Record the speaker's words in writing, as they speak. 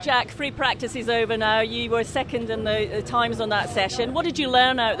Jack, free practice is over now. You were second in the times on that session. What did you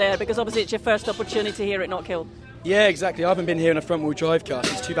learn out there? Because obviously it's your first opportunity here at Knockhill. Yeah, exactly. I haven't been here in a front-wheel drive car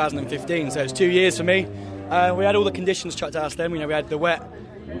since 2015, so it's 2 years for me. We had all the conditions chucked at us then. We had the wet,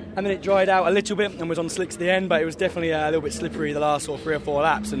 and then it dried out a little bit and was on slicks at the end, but it was definitely a little bit slippery the last sort of 3 or 4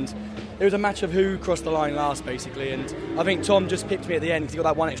 laps. And it was a match of who crossed the line last, basically. And I think Tom just picked me at the end because he got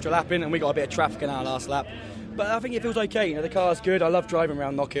that one extra lap in, and we got a bit of traffic in our last lap. But I think it feels okay. The car's good. I love driving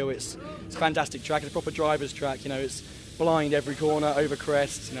around Knockhill. It's a fantastic track. It's a proper driver's track. It's blind every corner, over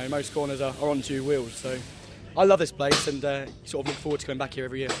crests. Most corners are on 2 wheels. So I love this place, and sort of look forward to coming back here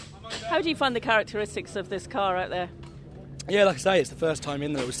every year. How do you find the characteristics of this car out there? Yeah, like I say, it's the first time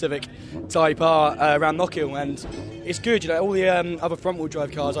in the little Civic Type R around Knockhill, and it's good. All the other front-wheel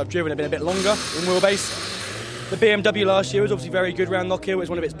drive cars I've driven have been a bit longer in wheelbase. The BMW last year was obviously very good around Knockhill. It was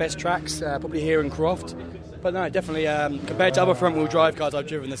one of its best tracks, probably here in Croft. But no, definitely, compared to other front-wheel drive cars I've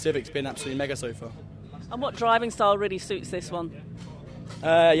driven, the Civic's been absolutely mega so far. And what driving style really suits this one? You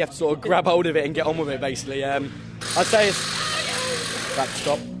have to sort of grab hold of it and get on with it, basically. I'd say it's... Back to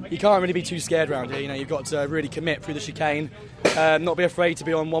stop. You can't really be too scared around here. You've got to really commit through the chicane, not be afraid to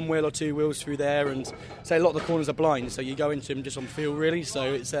be on 1 wheel or 2 wheels through there, and say a lot of the corners are blind, so you go into them just on feel, really.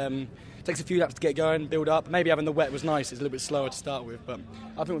 So it's takes a few laps to get going, build up. Maybe having the wet was nice. It's a little bit slower to start with, but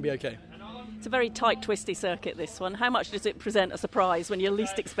I think we'll be okay. It's a very tight, twisty circuit, this one. How much does it present a surprise when you're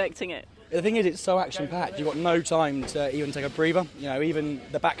least expecting it? The thing is, it's so action-packed. You've got no time to even take a breather. Even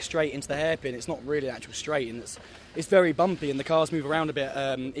the back straight into the hairpin, it's not really an actual straight, and it's very bumpy, and the cars move around a bit,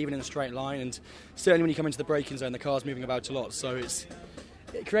 even in a straight line. And certainly when you come into the braking zone, the car's moving about a lot. So it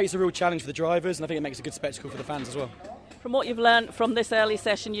creates a real challenge for the drivers, and I think it makes a good spectacle for the fans as well. From what you've learned from this early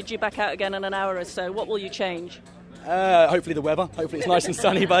session, you're due back out again in an hour or so. What will you change? Hopefully the weather. Hopefully it's nice and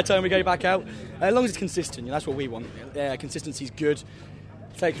sunny by the time we go back out. As long as it's consistent, that's what we want. Consistency's good.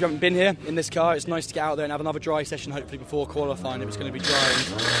 Say, if you haven't been here in this car, it's nice to get out there and have another dry session, hopefully before qualifying if it's going to be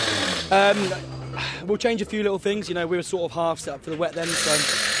dry. We'll change a few little things. We were sort of half set up for the wet then,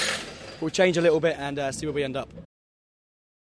 so we'll change a little bit and see where we end up.